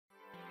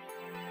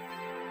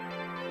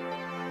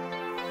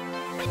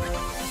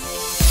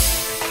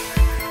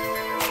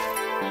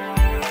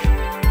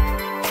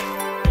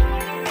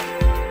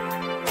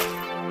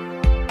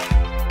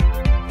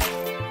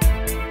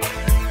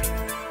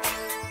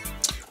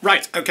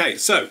Right, okay,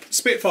 so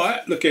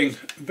Spitfire looking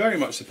very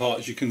much the part,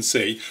 as you can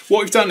see.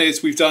 What we've done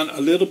is we've done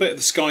a little bit of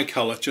the sky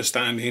colour just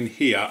down in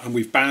here, and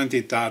we've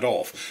banded that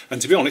off.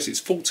 And to be honest, it's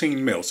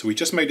 14mm, so we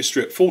just made a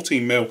strip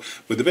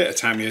 14mm with a bit of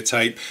Tamiya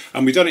tape,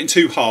 and we've done it in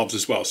 2 halves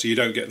as well, so you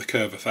don't get the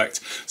curve effect.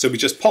 So we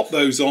just pop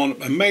those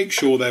on and make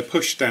sure they're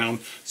pushed down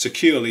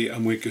securely,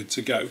 and we're good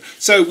to go.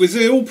 So with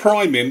the all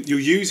priming, you're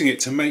using it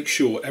to make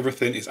sure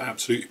everything is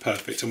absolutely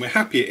perfect, and we're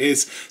happy it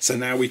is, so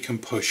now we can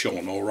push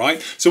on, all right?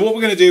 So what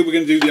we're going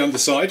to do the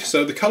underside.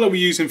 So the colour we're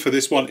using for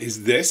this one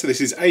is this. So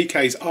this is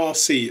AK's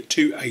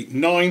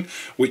RC289,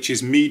 which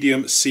is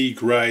medium sea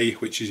grey,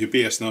 which is your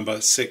BS number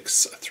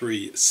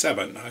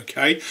 637.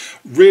 Okay,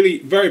 really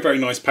very, very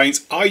nice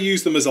paints. I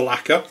use them as a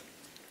lacquer.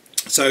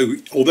 So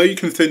although you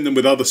can thin them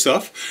with other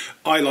stuff,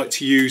 I like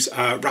to use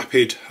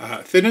rapid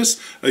thinners,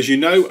 as you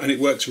know, and it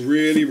works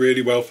really,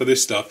 really well for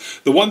this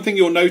stuff. The one thing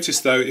you'll notice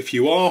though, if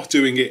you are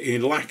doing it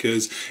in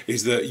lacquers,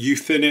 is that you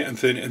thin it and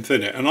thin it and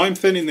thin it. And I'm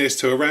thinning this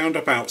to around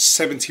about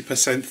 70%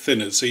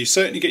 thinners. So you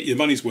certainly get your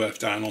money's worth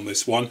down on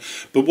this one.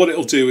 But what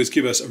it'll do is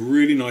give us a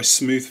really nice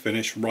smooth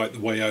finish right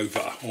the way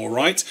over, all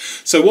right?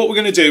 So what we're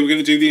going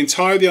to do the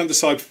entire of the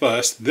underside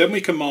first, then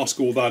we can mask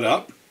all that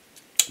up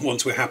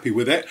once we're happy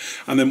with it,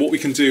 and then what we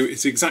can do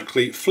is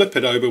exactly flip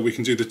it over. We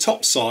can do the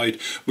top side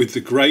with the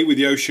grey, with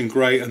the ocean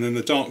grey, and then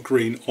the dark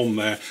green on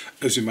there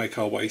as we make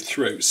our way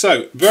through.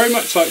 So very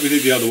much like we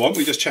did the other one,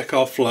 we just check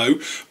our flow.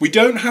 We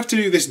don't have to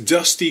do this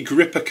dusty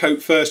gripper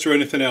coat first or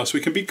anything else.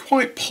 We can be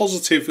quite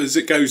positive as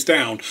it goes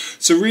down.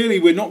 So really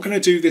we're not going to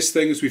do this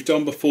thing as we've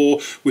done before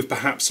with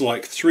perhaps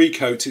like 3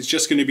 coats. It's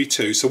just going to be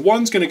 2. So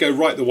one's going to go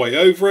right the way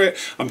over it,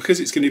 and because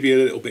it's going to be a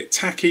little bit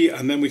tacky,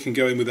 and then we can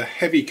go in with a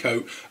heavy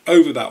coat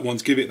over that one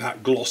to give it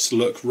that gloss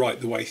look right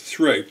the way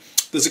through.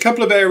 There's a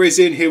couple of areas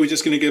in here we're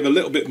just going to give a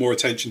little bit more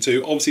attention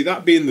to. Obviously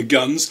that being the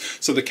guns,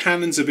 so the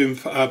cannons have been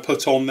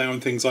put on now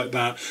and things like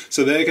that.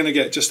 So they're going to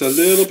get just a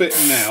little bit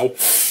now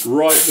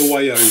right the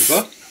way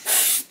over.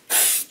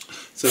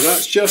 So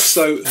that's just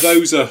so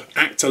those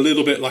act a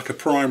little bit like a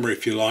primer,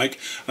 if you like.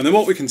 And then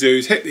what we can do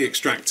is hit the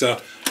extractor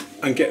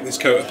and get this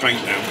coat of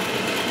paint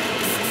down.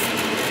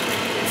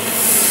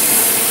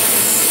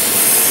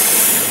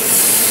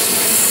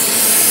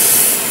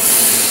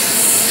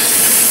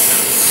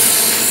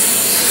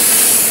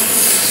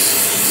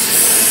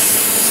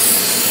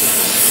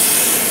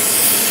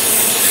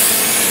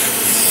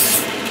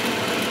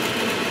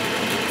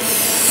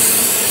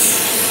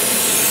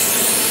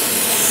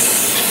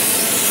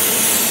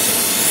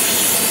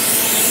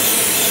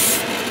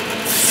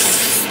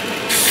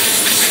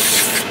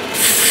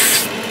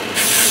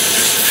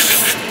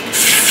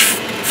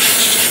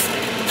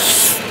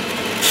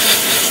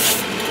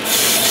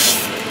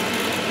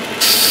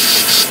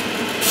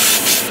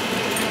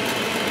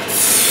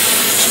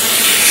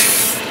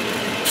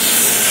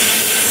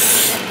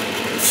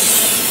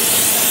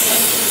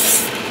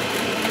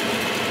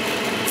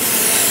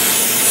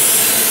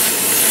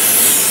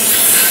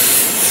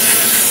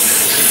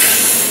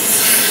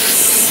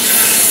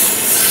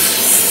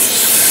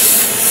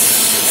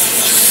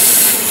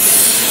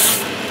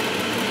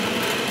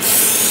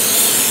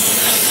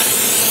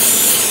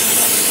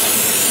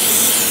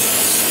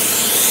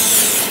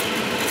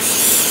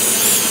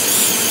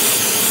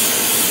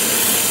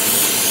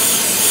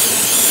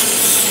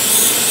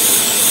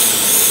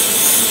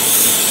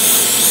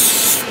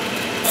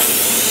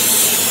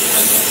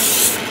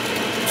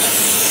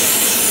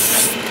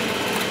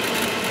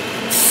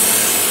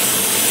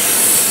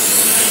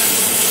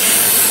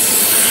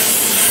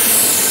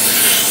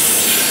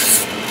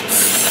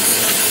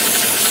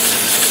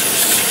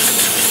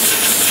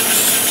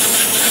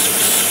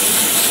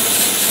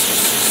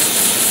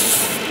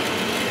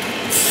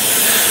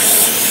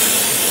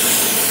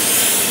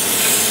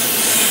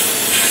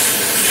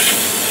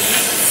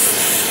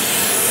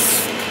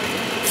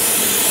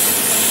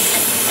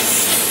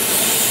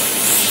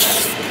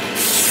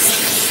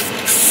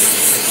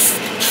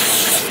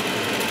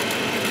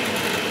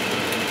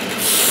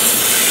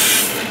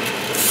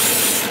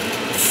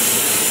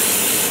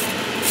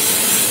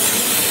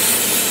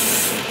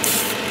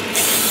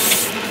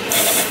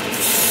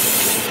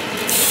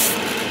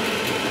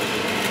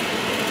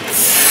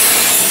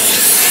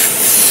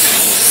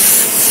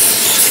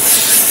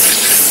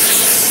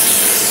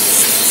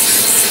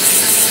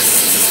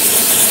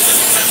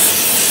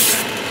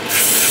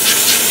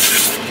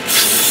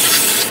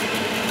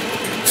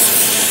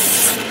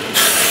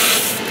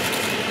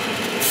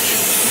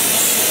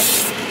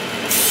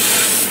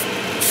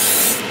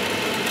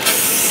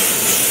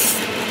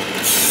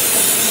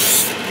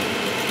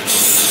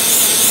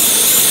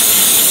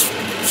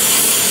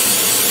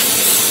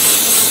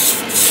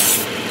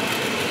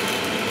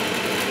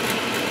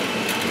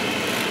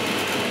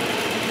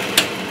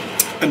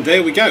 And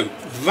there we go.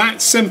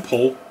 That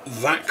simple,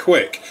 that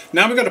quick.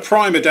 Now we've got a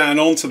primer down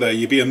onto there,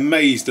 you'd be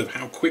amazed of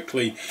how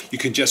quickly you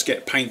can just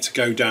get paint to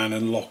go down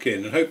and lock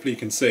in. And hopefully you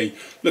can see,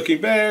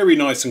 looking very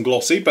nice and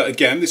glossy. But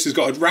again, this has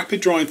got a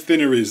rapid drying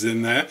thinner is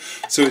in there,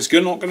 so it's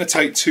not going to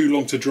take too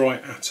long to dry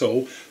at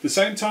all. At the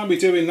same time we're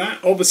doing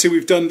that, obviously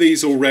we've done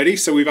these already,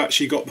 so we've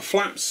actually got the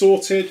flaps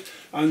sorted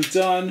and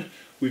done.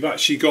 We've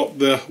actually got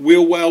the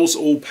wheel wells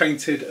all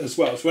painted as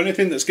well. So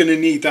anything that's going to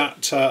need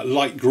that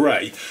light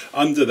grey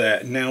under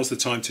there, now's the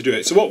time to do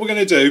it. So what we're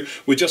going to do,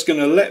 we're just going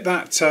to let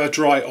that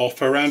dry off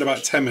for around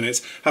about 10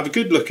 minutes. Have a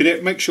good look at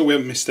it, make sure we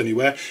haven't missed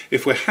anywhere.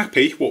 If we're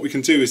happy, what we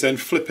can do is then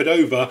flip it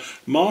over,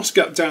 mask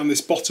up down this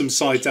bottom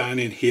side down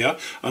in here,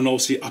 and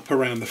obviously up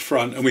around the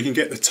front, and we can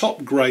get the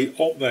top grey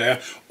up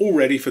there, all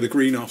ready for the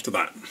green after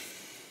that.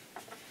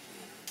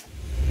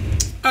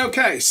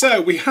 Okay, so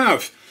we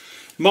have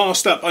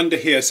masked up under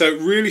here, so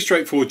really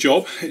straightforward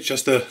job. It's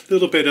just a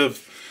little bit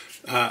of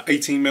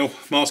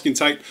 18mm masking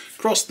tape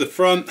across the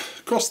front,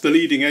 across the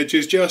leading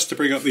edges, just to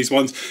bring up these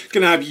ones.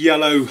 Going to have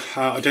yellow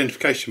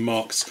identification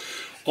marks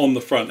on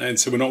the front end,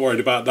 so we're not worried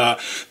about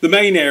that. The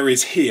main area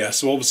is here,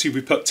 so obviously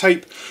we put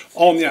tape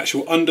on the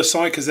actual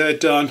underside because they're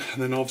done,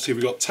 and then obviously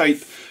we've got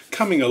tape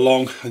coming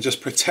along and just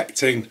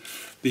protecting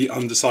the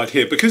underside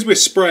here. Because we're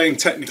spraying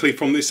technically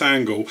from this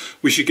angle,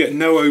 we should get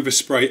no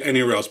overspray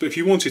anywhere else, but if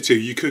you wanted to,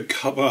 you could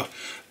cover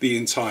the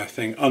entire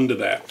thing under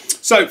there.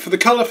 So for the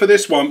colour for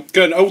this one,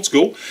 going old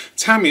school,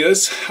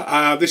 Tamiya's,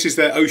 this is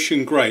their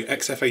Ocean Grey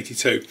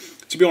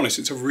XF82. To be honest,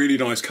 it's a really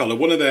nice colour,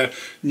 one of their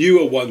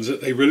newer ones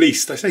that they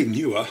released. I say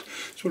newer,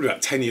 it's probably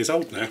about 10 years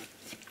old now.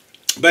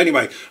 But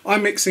anyway,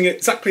 I'm mixing it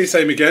exactly the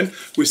same again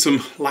with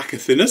some lacquer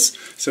thinners,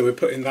 so we're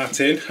putting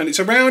that in, and it's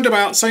around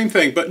about same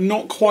thing, but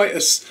not quite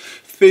as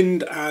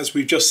thinned as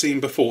we've just seen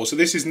before. So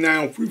this is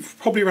now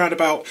probably around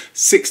about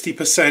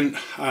 60%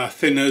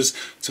 thinners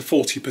to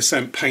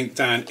 40% paint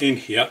down in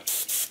here.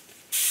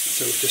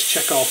 So we'll just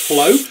check our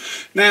flow.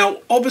 Now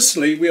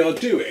obviously we are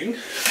doing,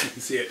 you can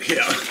see it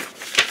here,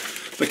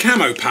 the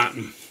camo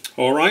pattern.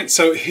 Alright,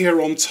 so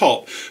here on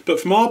top, but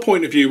from our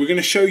point of view we're going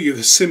to show you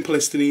the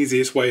simplest and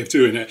easiest way of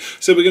doing it.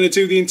 So we're going to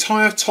do the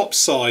entire top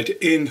side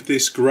in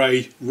this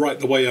grey right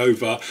the way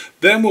over,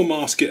 then we'll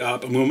mask it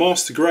up and we'll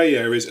mask the grey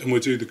areas and we'll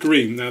do the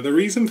green. Now the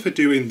reason for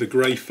doing the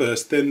grey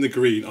first then the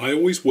green, I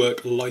always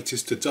work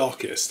lightest to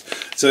darkest,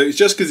 so it's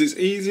just because it's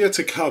easier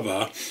to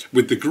cover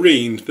with the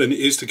green than it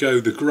is to go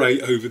the grey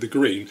over the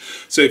green.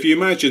 So if you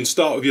imagine,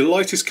 start with your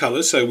lightest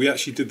colours, so we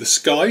actually did the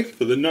sky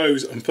for the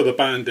nose and for the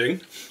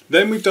banding.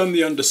 Then we've done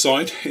the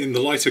underside in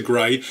the lighter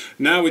grey.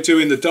 Now we're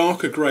doing the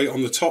darker grey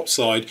on the top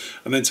side,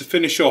 and then to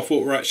finish off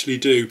what we'll actually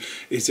do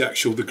is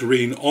the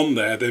green on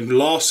there. Then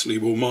lastly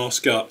we'll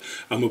mask up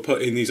and we'll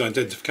put in these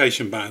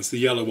identification bands, the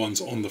yellow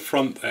ones on the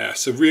front there.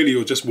 So really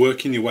you're just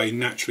working your way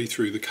naturally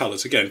through the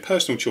colours. Again,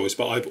 personal choice,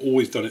 but I've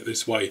always done it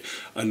this way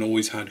and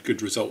always had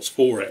good results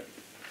for it.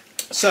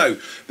 So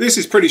this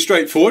is pretty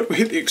straightforward. We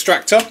hit the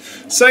extractor,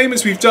 same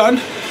as we've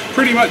done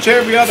pretty much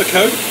every other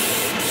coat.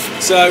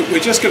 So we're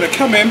just going to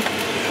come in,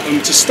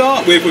 and to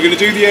start with we're going to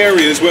do the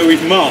areas where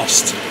we've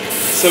masked.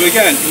 So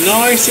again,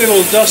 nice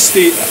little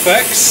dusty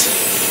effects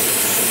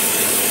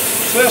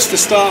first to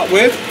start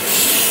with.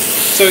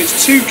 So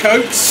it's 2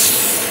 coats,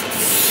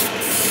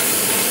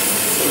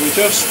 so we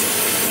just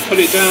put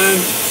it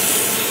down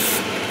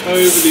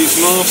over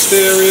these masked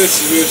areas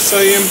as we were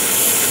saying.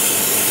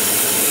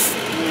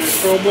 No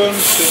problem,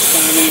 just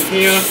down in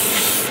here,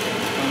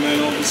 and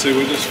then obviously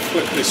we'll just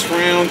flip this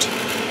round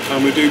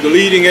and we'll do the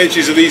leading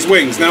edges of these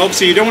wings. Now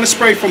obviously you don't want to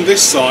spray from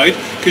this side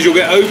because you'll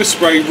get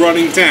overspray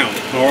running down,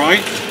 alright?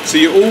 So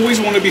you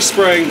always want to be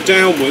spraying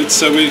downwards,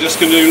 so we're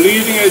just going to do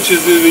leading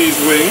edges of these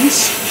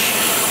wings.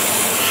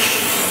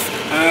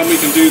 And we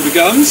can do the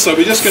guns, so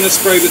we're just going to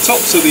spray the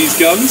tops of these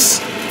guns.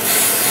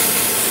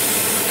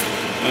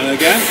 And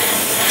again,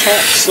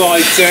 top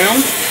side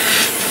down.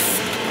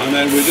 And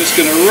then we're just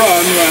going to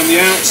run around the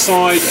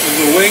outside of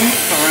the wing,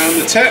 around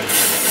the tip.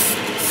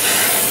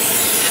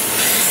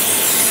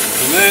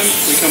 And then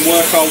we can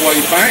work our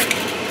way back.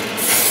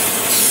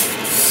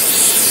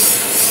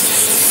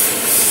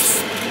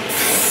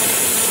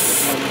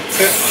 On the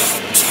tip.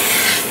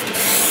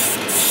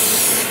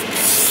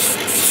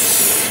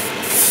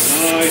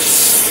 Nice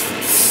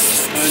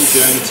and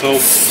gentle.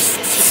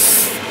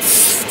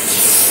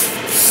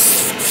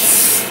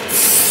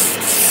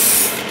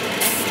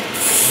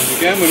 And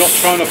again, we're not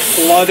trying to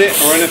flood it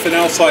or anything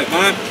else like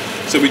that.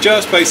 So we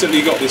just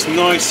basically got this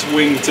nice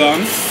wing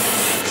done.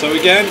 So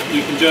again,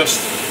 you can just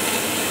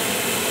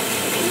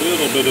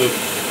little bit of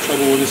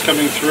trouble when it's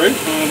coming through.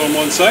 Hold on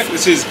one sec.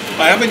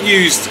 I haven't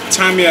used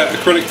Tamiya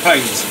acrylic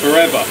paint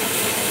forever,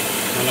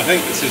 and I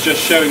think this is just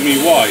showing me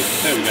why.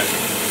 There we go.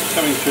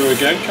 Coming through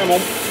again. Come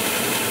on.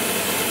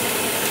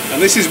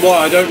 And this is why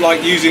I don't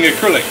like using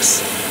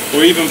acrylics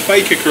or even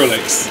fake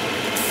acrylics.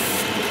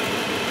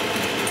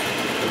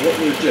 So what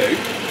we'll do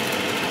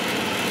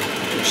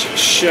is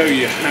show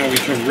you how we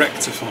can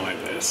rectify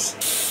this.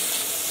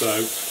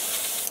 So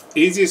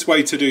easiest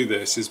way to do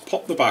this is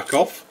pop the back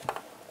off,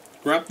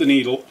 grab the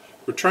needle,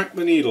 retract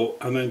the needle,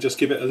 and then just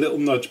give it a little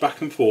nudge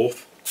back and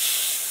forth.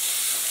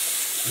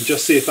 and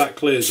just see if that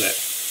clears it.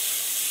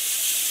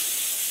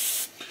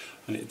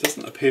 And it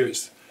doesn't appear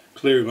it's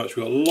clearing much.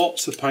 We've got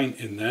lots of paint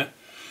in there,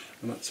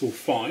 and that's all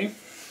fine.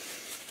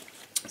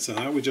 So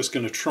now we're just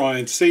going to try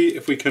and see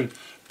if we can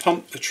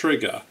pump the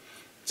trigger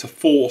to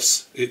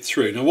force it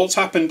through. Now what's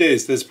happened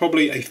is there's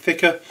probably a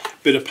thicker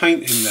bit of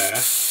paint in there,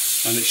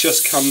 and it's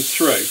just come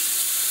through.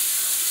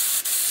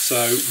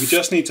 So we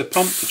just need to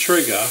pump the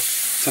trigger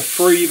to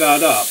free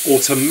that up, or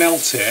to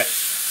melt it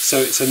so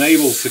it's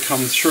enabled to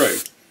come through.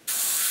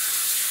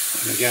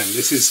 And again,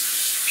 this is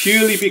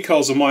purely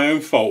because of my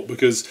own fault,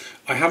 because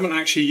I haven't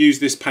actually used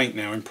this paint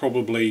now in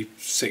probably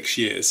 6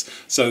 years.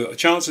 So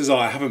chances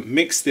are I haven't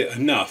mixed it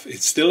enough.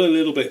 It's still a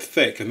little bit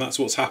thick, and that's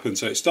what's happened.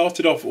 So it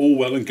started off all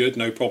well and good,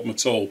 no problem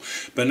at all.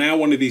 But now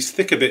one of these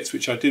thicker bits,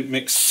 which I didn't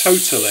mix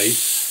totally,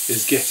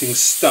 is getting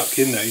stuck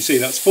in there. You see,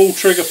 that's full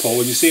trigger pull,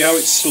 and you see how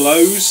it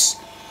slows?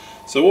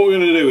 So what we're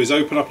going to do is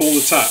open up all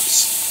the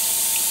taps.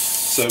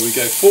 So we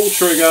go full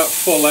trigger,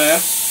 full air,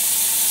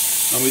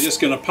 and we're just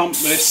going to pump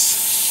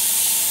this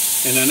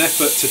in an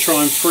effort to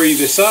try and free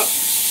this up.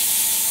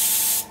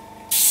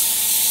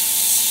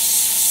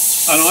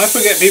 And I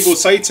forget, people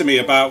say to me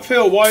about,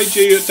 Phil, why don't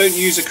you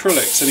use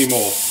acrylics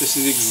anymore? This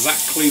is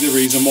exactly the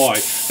reason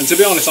why. And to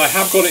be honest, I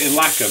have got it in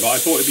lacquer, but I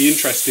thought it'd be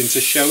interesting to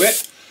show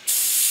it.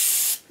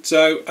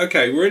 So,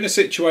 okay, we're in a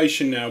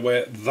situation now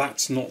where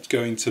that's not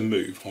going to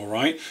move, all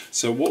right?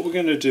 So what we're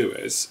going to do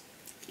is,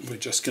 we're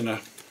just going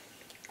to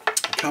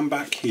come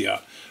back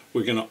here.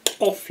 We're going to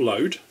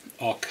offload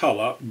our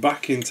colour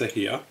back into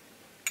here,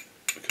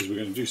 because we're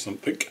going to do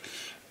something.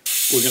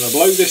 We're going to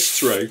blow this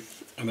through,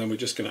 and then we're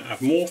just going to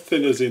add more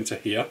thinners into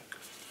here.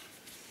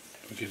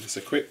 We'll give this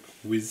a quick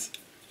whiz.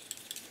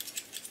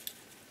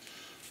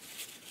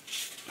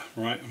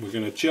 Right, and we're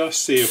going to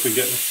just see if we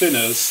get the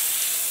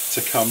thinners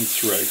to come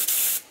through.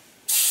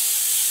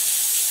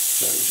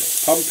 So we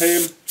just pump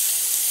him,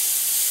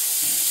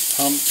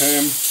 pump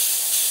him.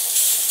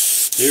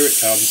 Here it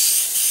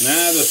comes.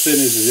 Now the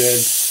thinners is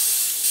in.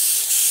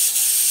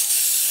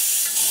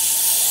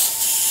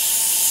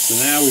 So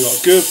now we've got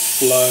good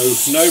flow,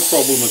 no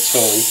problem at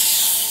all.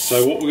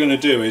 So what we're going to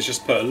do is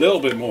just put a little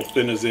bit more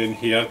thinners in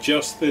here,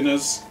 just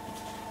thinners.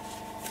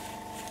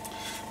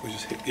 We'll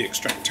just hit the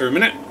extractor a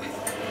minute.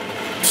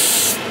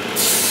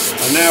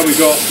 And now we've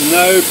got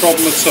no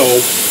problem at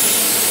all.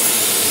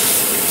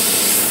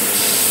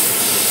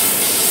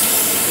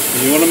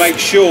 And you want to make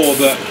sure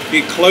that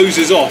it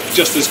closes off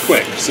just as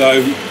quick. So,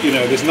 you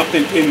know, there's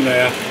nothing in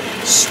there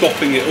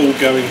stopping it all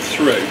going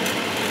through.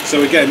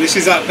 So again, this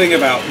is that thing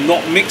about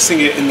not mixing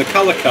it in the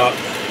colour cut,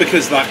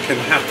 because that can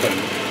happen.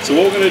 So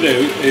what we're going to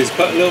do is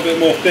put a little bit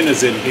more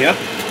thinners in here.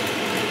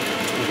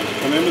 We're going to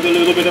come in with a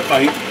little bit of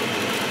paint,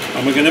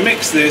 and we're going to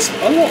mix this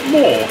a lot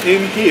more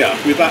in here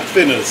with that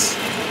thinners.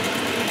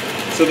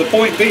 So the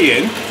point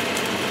being,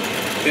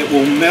 it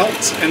will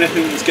melt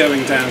anything that's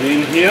going down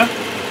in here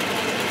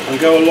and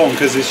go along,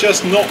 because it's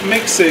just not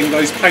mixing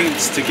those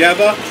paints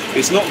together.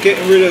 It's not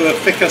getting rid of the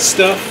thicker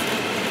stuff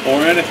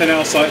or anything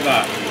else like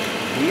that.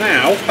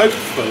 Now,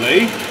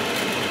 hopefully,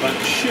 that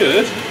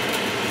should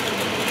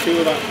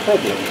cure that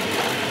problem.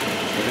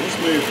 So let's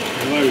move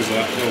those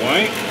out of the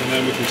way, and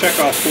then we can check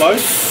our flow.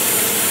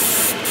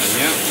 And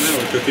yeah, now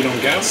we're cooking on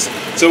gas.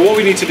 So what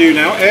we need to do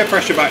now, air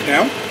pressure back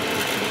down.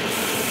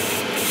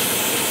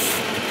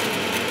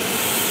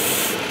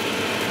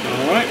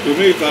 Alright, we'll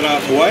move that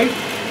out of the way.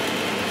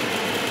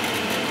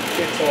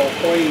 Get our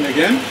plane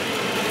again,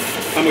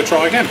 and we'll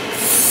try again.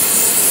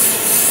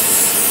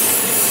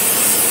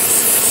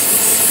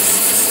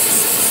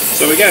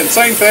 So again,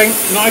 same thing,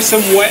 nice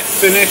and wet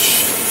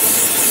finish.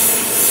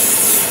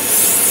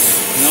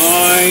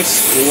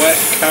 Nice wet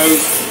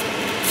coat.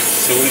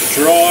 So when it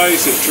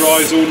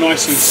dries all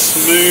nice and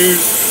smooth.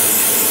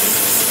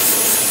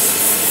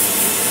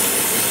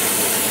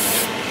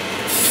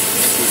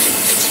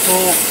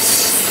 Tops.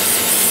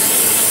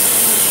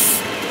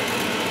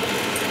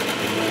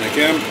 And then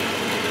again.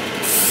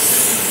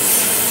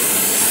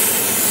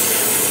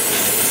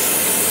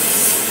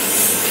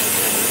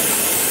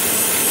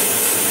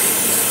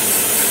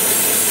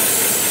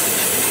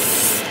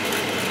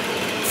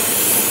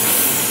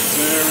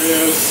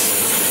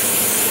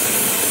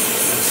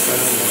 That's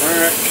down the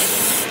back.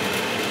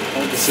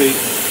 Obviously,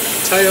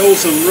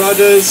 tails and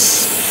rudders.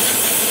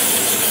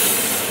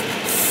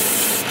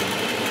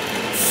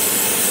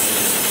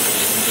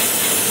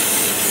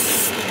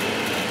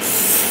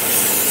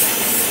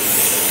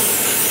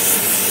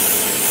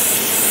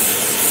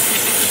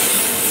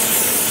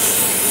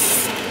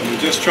 And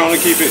we're just trying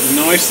to keep it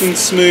nice and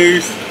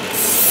smooth.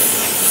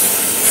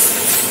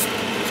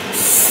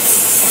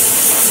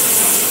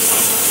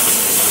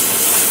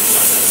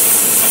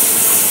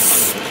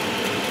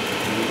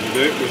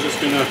 We're just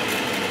going to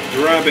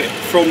grab it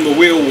from the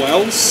wheel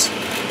wells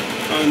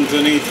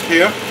underneath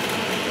here,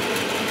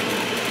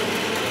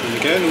 and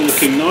again all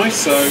looking nice.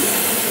 So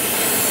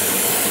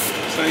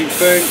same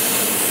thing.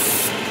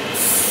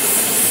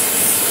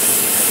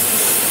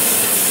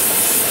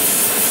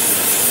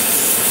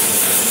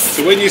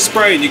 So when you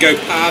spray and you go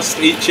past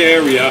each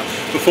area,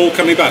 before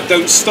coming back.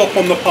 Don't stop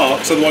on the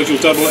parks, otherwise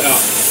you'll double it up.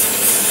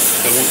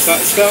 So once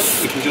that's done,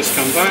 we can just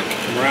come back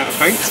and we're out of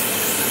paint.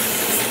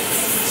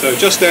 So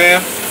just air,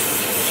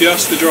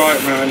 just to dry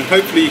it around.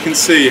 Hopefully you can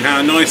see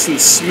how nice and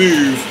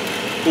smooth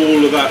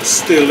all of that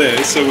still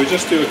is. So we'll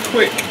just do a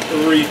quick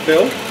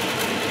refill.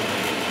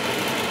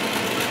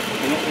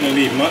 We're not going to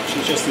need much,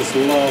 it's just this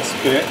last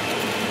bit.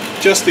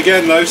 Just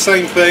again though,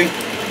 same thing,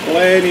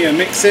 plenty of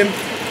mixing.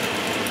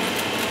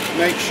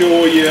 Make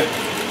sure you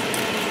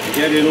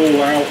get it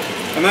all out.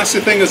 And that's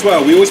the thing as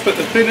well, we always put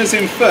the thinners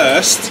in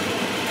first,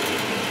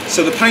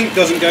 so the paint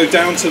doesn't go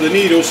down to the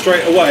needle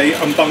straight away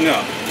and bung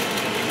up.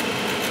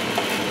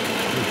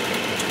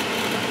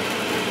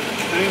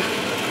 Okay,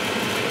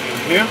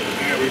 in here,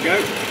 there we go.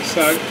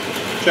 So,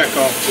 check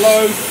our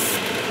flow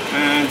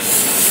and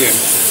begin.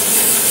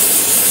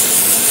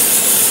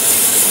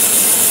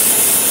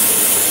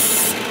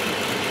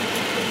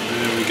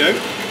 There we go,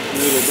 a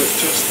little bit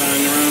just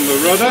down around the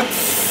rudder.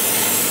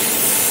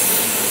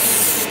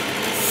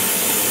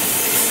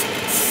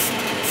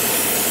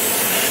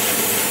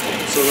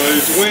 So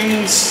those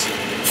wings.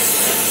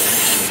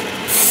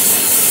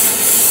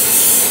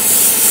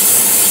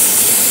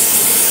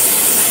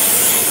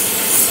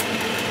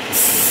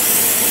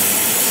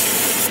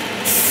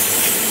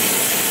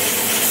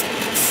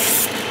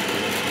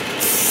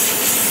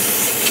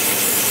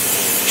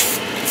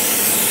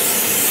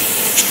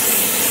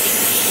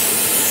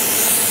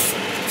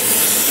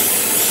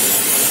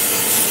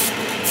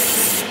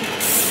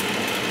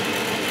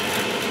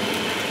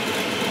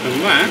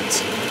 And that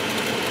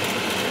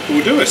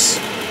will do us.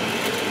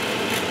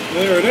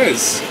 There it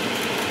is.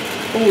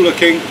 All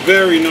looking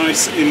very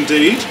nice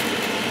indeed.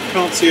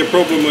 Can't see a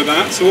problem with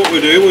that. So what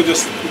we'll do, we'll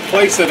just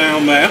place her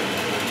down there,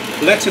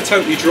 let her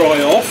totally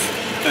dry off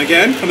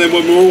again, and then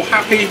when we're all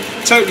happy,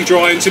 totally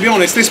dry, and to be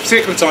honest, this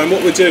particular time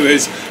what we'll do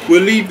is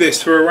we'll leave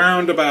this for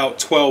around about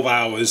 12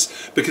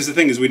 hours, because the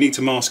thing is we need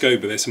to mask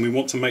over this and we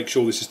want to make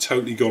sure this is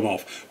totally gone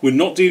off. We're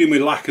not dealing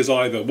with lacquers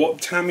either.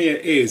 What Tamiya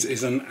is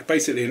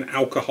basically an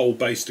alcohol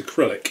based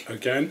acrylic,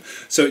 okay?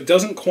 So it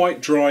doesn't quite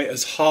dry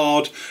as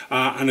hard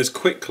and as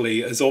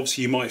quickly as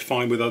obviously you might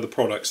find with other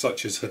products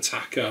such as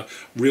Hataka,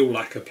 real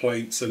lacquer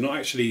plates, and not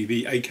actually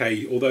the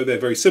AK, although they're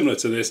very similar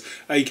to this,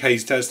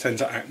 AKs does tend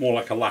to act more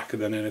like a lacquer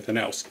than anything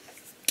else.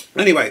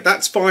 Anyway,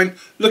 that's fine,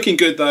 looking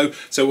good though,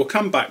 so we'll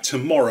come back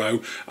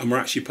tomorrow and we'll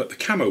actually put the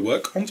camo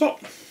work on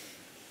top.